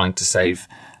trying to save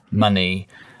money,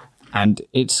 and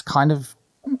it's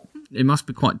it must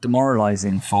be quite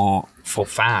demoralizing for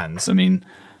fans. I mean,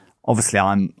 obviously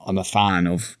I'm a fan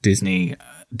of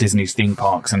Disney's theme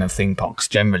parks and of theme parks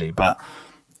generally, but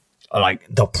like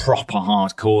the proper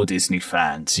hardcore Disney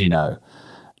fans,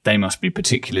 they must be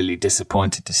particularly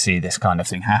disappointed to see this kind of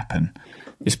thing happen,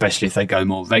 especially if they go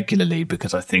more regularly,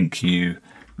 because I think you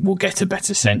we'll get a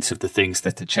better sense of the things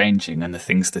that are changing and the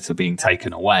things that are being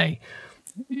taken away.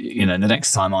 The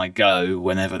next time I go,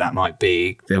 whenever that might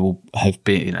be, there will have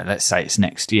been, let's say it's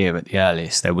next year at the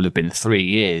earliest, there will have been 3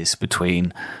 years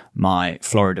between my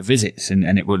Florida visits,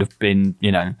 and it would have been,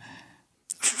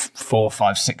 4,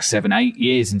 5, 6, 7, 8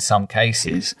 years in some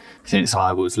cases since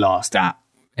I was last at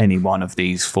any one of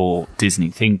these 4 Disney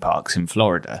theme parks in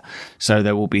Florida. So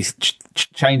there will be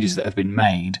changes that have been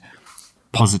made,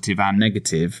 positive and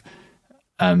negative.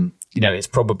 It's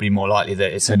probably more likely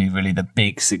that it's only really the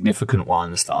big significant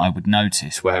ones that I would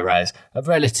notice, whereas a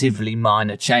relatively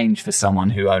minor change for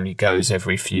someone who only goes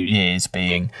every few years,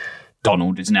 being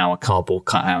Donald is now a cardboard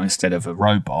cutout instead of a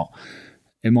robot,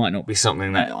 it might not be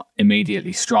something that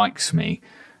immediately strikes me.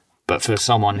 But for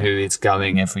someone who is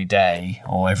going every day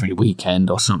or every weekend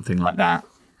or something like that,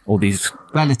 all these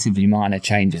relatively minor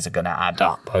changes are going to add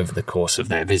up over the course of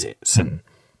their visits. And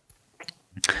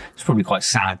it's probably quite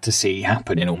sad to see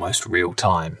happen in almost real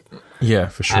time. Yeah,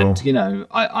 for sure. And,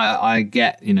 I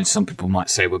get, some people might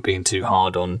say we're being too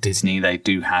hard on Disney. They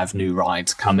do have new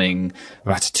rides coming.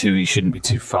 Ratatouille shouldn't be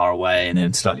too far away. And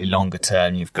then slightly longer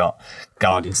term, you've got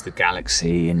Guardians of the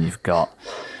Galaxy and you've got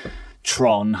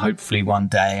Tron, hopefully one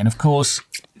day. And of course,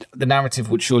 the narrative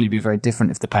would surely be very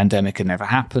different if the pandemic had never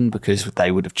happened, because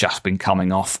they would have just been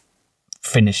coming off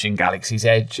finishing Galaxy's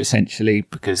Edge, essentially,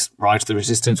 because Rise of the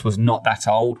Resistance was not that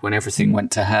old when everything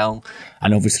went to hell.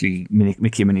 And obviously,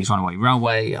 Mickey and Minnie's Runaway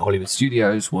Railway at Hollywood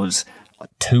Studios was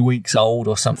 2 weeks old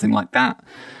or something like that.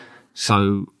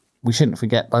 So we shouldn't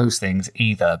forget those things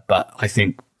either. But I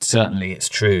think certainly it's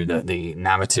true that the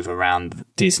narrative around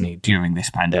Disney during this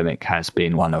pandemic has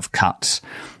been one of cuts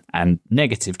and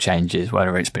negative changes,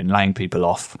 whether it's been laying people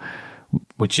off,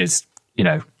 which is,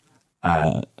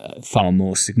 far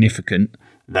more significant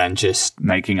than just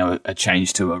making a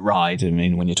change to a ride. I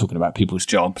mean, when you're talking about people's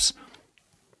jobs.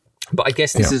 But I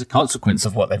guess this is a consequence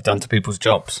of what they've done to people's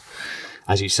jobs.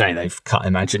 As you say, they've cut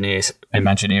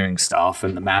Imagineering staff,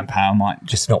 and the manpower might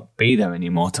just not be there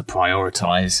anymore to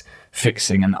prioritise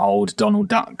fixing an old Donald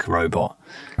Duck robot.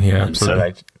 Yeah,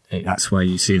 absolutely. So that's where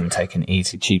you see them taking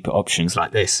easy, cheaper options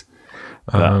like this.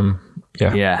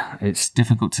 Yeah, it's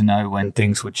difficult to know when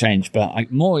things would change.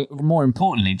 But more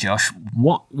importantly, Josh,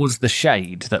 what was the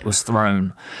shade that was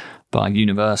thrown by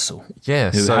Universal?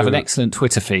 Yeah, who have an excellent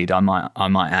Twitter feed, I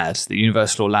might add. The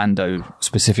Universal Orlando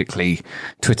specifically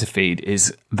Twitter feed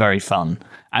is very fun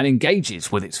and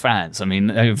engages with its fans. I mean,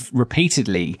 they've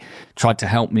repeatedly tried to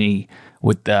help me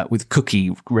with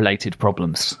cookie-related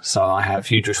problems. So I have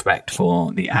huge respect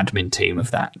for the admin team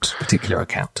of that particular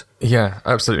account. Yeah,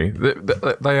 absolutely.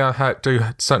 They do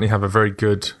certainly have a very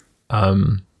good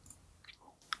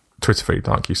Twitter feed,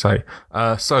 like you say.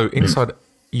 So inside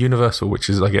Universal, which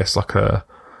is, I guess, like a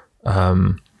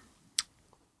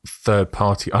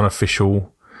third-party,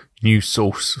 unofficial news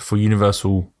source for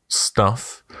Universal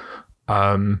stuff,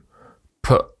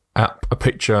 put up a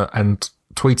picture and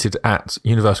tweeted at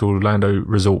Universal Orlando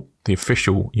Resort, the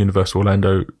official Universal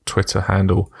Orlando Twitter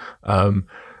handle,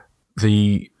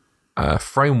 the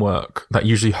framework that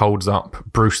usually holds up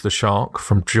Bruce the Shark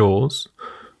from Jaws,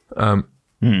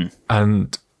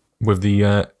 and with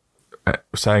the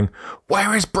saying,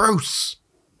 "Where is Bruce?"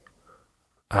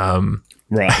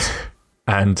 Right.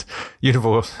 And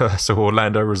Universal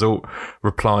Orlando Resort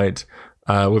replied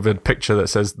with a picture that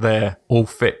says, "They're all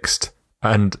fixed,"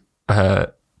 and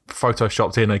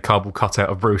photoshopped in a cardboard cutout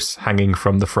of Bruce hanging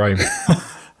from the frame.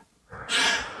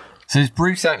 So is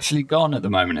Bruce actually gone at the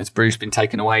moment? Has Bruce been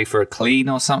taken away for a clean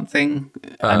or something?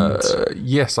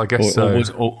 Yes, I guess so.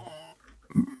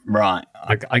 Right.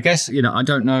 I guess, I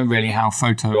don't know really how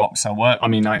photo ops are work. I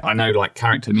mean, I know like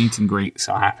character meet and greets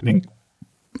are happening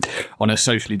on a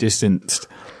socially distanced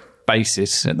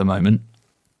basis at the moment.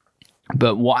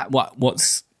 But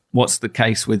what's the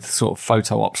case with sort of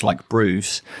photo ops like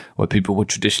Bruce, where people would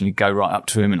traditionally go right up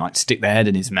to him and like stick their head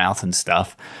in his mouth and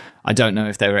stuff? I don't know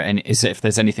if if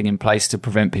there's anything in place to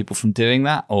prevent people from doing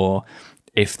that, or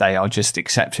if they are just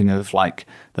accepting of like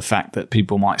the fact that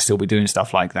people might still be doing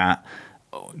stuff like that,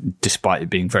 despite it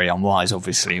being very unwise,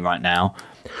 obviously, right now,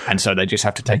 and so they just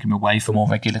have to take him away for more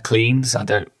regular cleans. I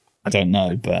don't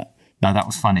know, but no, that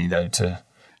was funny though to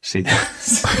see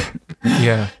that.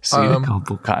 Yeah, see the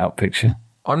cardboard cutout picture.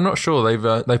 I'm not sure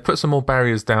they've put some more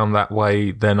barriers down that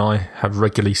way than I have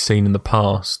regularly seen in the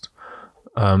past.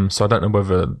 So I don't know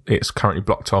whether it's currently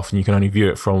blocked off and you can only view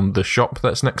it from the shop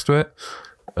that's next to it.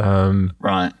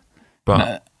 Right.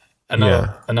 But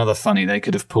another funny they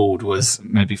could have pulled was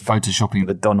maybe photoshopping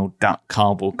the Donald Duck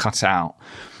cardboard cutout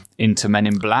into Men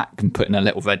in Black and putting a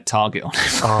little red target on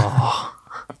it. Oh,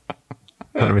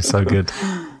 that would be so good.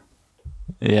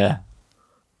 Yeah.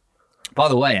 By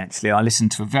the way, actually, I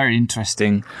listened to a very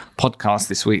interesting podcast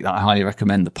this week that I highly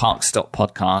recommend, the Park Stop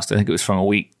podcast. I think it was from a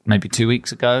week, maybe 2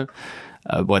 weeks ago,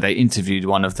 where they interviewed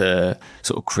one of the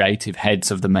sort of creative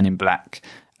heads of the Men in Black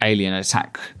Alien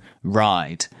Attack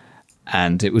ride.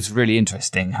 And it was really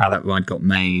interesting how that ride got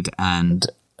made, and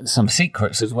some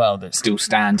secrets as well that still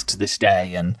stand to this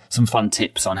day, and some fun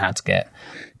tips on how to get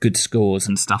good scores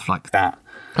and stuff like that.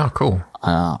 Oh, cool.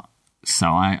 So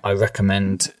I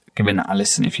recommend giving that a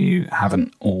listen if you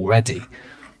haven't already.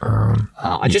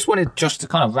 I just wanted to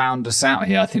kind of round us out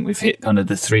here. I think we've hit kind of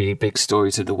the 3 big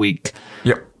stories of the week.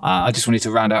 Yep. I just wanted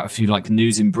to round out a few like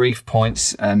news in brief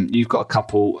points. You've got a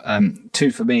couple.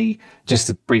 2 for me. Just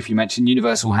to briefly mention,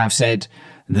 Universal have said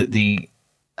that the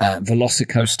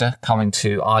Velocicoaster coming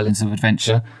to Islands of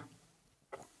Adventure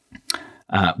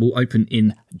will open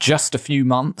in just a few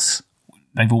months.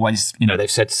 They've always, they've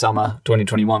said summer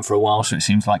 2021 for a while, so it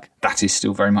seems like that is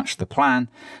still very much the plan.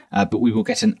 But we will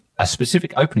get a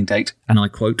specific opening date, and I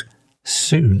quote,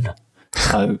 soon.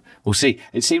 So we'll see.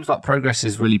 It seems like progress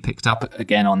has really picked up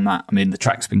again on that. I mean, the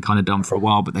track's been kind of done for a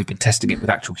while, but they've been testing it with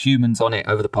actual humans on it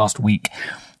over the past week.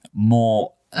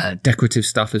 More decorative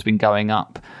stuff has been going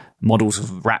up. Models of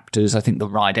raptors. I think the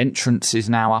ride entrance is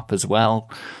now up as well.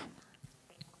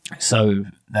 So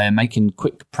they're making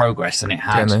quick progress, and it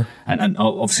had, and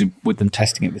obviously with them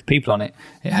testing it with people on it,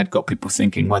 it had got people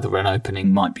thinking whether an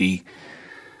opening might be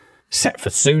set for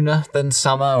sooner than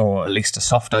summer, or at least a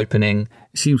soft opening.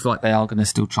 It seems like they are going to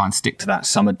still try and stick to that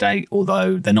summer date,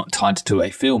 although they're not tied to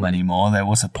a film anymore. There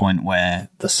was a point where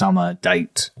the summer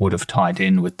date would have tied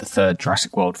in with the 3rd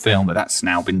Jurassic World film, but that's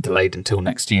now been delayed until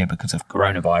next year because of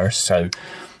coronavirus. So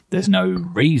there's no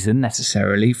reason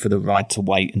necessarily for the ride to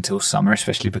wait until summer,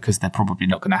 especially because they're probably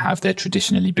not going to have their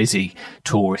traditionally busy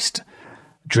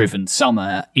tourist-driven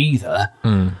summer either.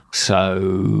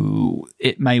 So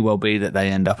it may well be that they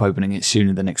end up opening it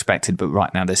sooner than expected, but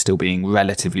right now they're still being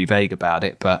relatively vague about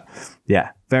it. But yeah,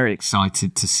 very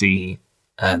excited to see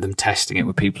them testing it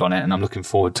with people on it, and I'm looking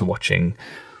forward to watching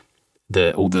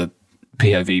all the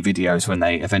POV videos when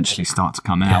they eventually start to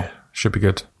come out. Should be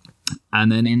good.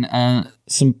 And then in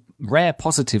some rare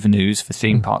positive news for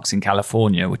theme parks in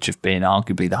California, which have been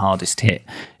arguably the hardest hit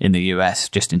in the US,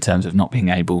 just in terms of not being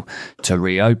able to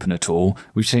reopen at all.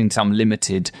 We've seen some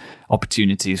limited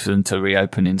opportunities for them to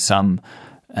reopen in some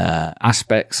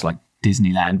aspects, like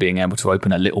Disneyland being able to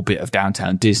open a little bit of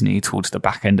downtown Disney towards the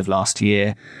back end of last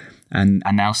year. And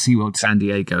now SeaWorld San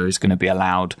Diego is going to be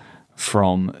allowed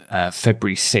from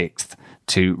February 6th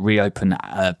to reopen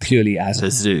purely as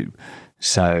a zoo.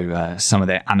 So some of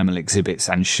their animal exhibits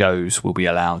and shows will be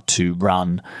allowed to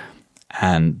run,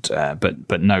 and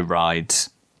but no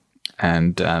rides.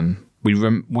 And we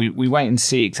wait and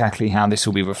see exactly how this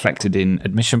will be reflected in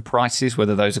admission prices,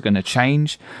 whether those are going to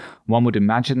change. One would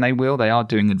imagine they will. They are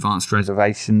doing advanced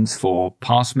reservations for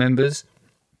pass members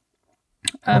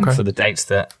for the dates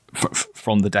that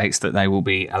from the dates that they will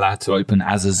be allowed to open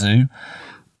as a zoo.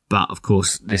 But, of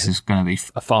course, this is going to be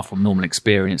a far from normal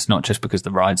experience, not just because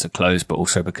the rides are closed, but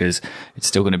also because it's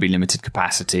still going to be limited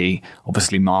capacity.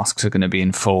 Obviously, masks are going to be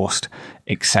enforced,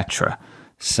 etc.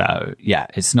 So, yeah,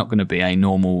 it's not going to be a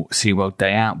normal SeaWorld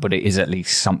day out, but it is at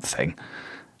least something,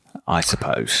 I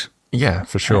suppose. Yeah,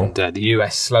 for sure. And the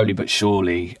US, slowly but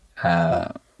surely,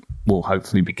 will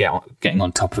hopefully be getting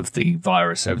on top of the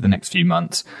virus over the next few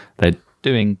months. They're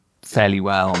doing fairly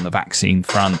well on the vaccine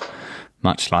front,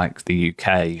 much like the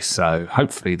UK. So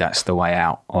hopefully that's the way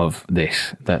out of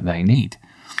this that they need.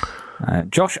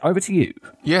 Josh, over to you.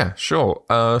 Yeah, sure.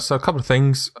 So a couple of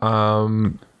things.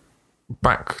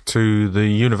 Back to the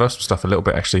Universal stuff a little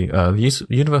bit, actually. The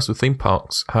Universal theme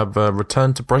parks have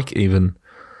returned to break even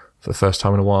for the first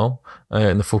time in a while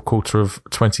in the fourth quarter of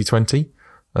 2020,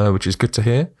 which is good to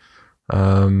hear.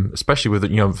 Especially with,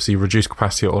 obviously reduced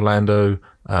capacity at Orlando,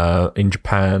 in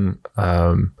Japan,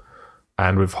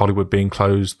 and with Hollywood being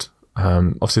closed.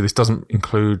 Obviously, this doesn't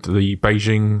include the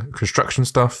Beijing construction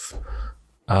stuff,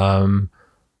 but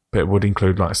it would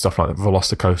include like stuff like the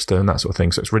Velocicoaster and that sort of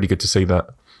thing. So it's really good to see that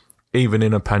even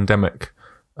in a pandemic,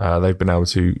 they've been able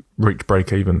to reach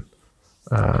break even.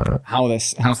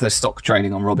 How's their stock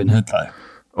trading on Robinhood though?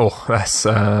 Oh, that's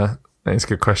a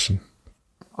good question.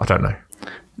 I don't know.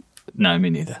 No, me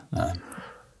neither.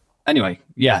 Anyway,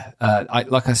 yeah,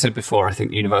 like I said before, I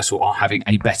think Universal are having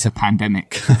a better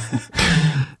pandemic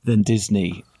than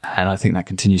Disney, and I think that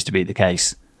continues to be the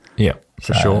case. Yeah,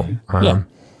 for sure.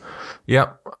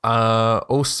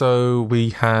 Also, we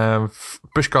have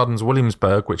Busch Gardens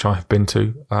Williamsburg, which I have been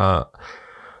to,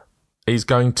 is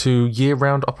going to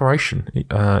year-round operation.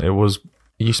 It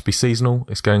used to be seasonal.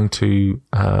 It's going to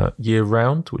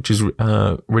year-round, which is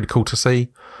really cool to see.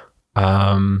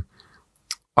 I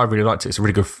really liked it. It's a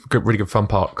really good fun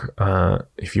park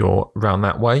if you're around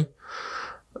that way.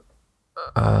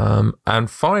 And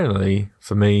finally,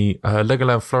 for me,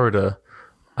 Legoland Florida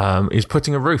is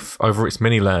putting a roof over its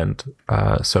Miniland,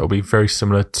 so it'll be very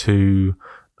similar to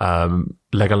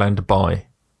Legoland Dubai.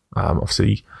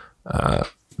 Obviously,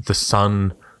 the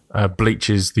sun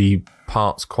bleaches the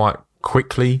parts quite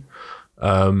quickly,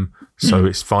 so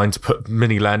it's fine to put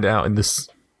Miniland out in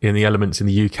the elements in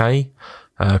the UK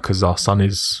because our sun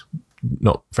is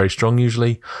not very strong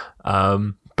usually.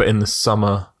 But in the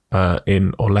summer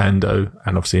in Orlando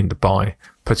and obviously in Dubai,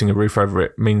 putting a roof over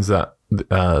it means that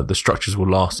the structures will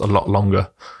last a lot longer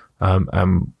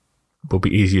and will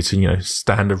be easier to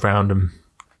stand around and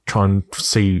try and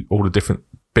see all the different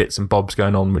bits and bobs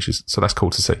going on, so that's cool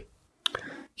to see.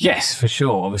 Yes, for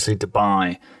sure. Obviously,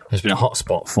 Dubai has been a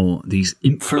hotspot for these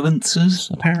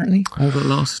influencers, apparently, over the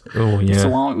last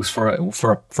while. It was for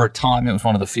a time. It was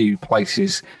one of the few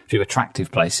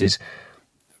attractive places.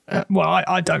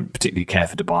 I don't particularly care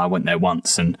for Dubai. I went there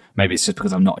once, and maybe it's just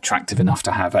because I'm not attractive enough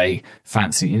to have a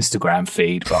fancy Instagram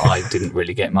feed, but I didn't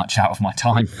really get much out of my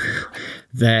time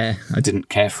there. I didn't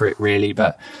care for it really,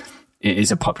 but it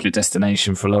is a popular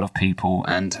destination for a lot of people,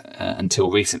 and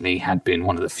until recently had been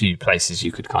one of the few places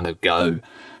you could kind of go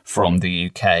from the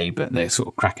UK, but they're sort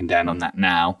of cracking down on that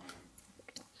now.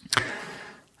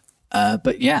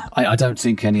 But yeah, I don't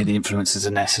think any of the influencers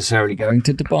are necessarily going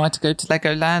to Dubai to go to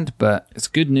Legoland, but it's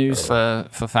good news for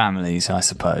families, I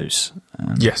suppose.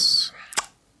 Yes.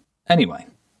 Anyway,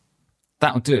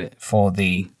 that'll do it for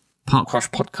the Park Rush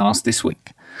podcast this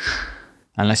week.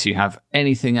 Unless you have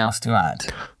anything else to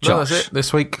add. Josh. No, that's it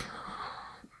this week.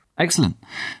 Excellent.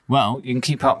 Well, you can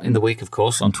keep up in the week, of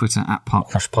course, on Twitter at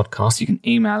Park Rush Podcast. You can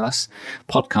email us,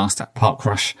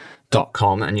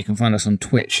 podcast@parkrush.com, and you can find us on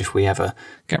Twitch if we ever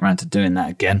get around to doing that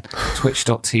again,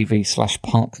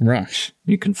 twitch.tv/parkrush.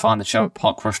 You can find the show at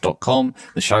parkrush.com,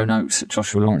 the show notes at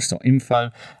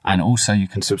joshualawrence.info, and also you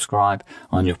can subscribe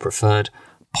on your preferred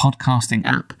podcasting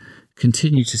app.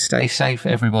 Continue to stay safe,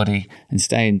 everybody, and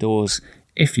stay indoors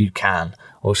if you can.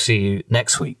 We'll see you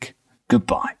next week.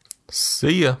 Goodbye.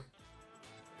 See ya.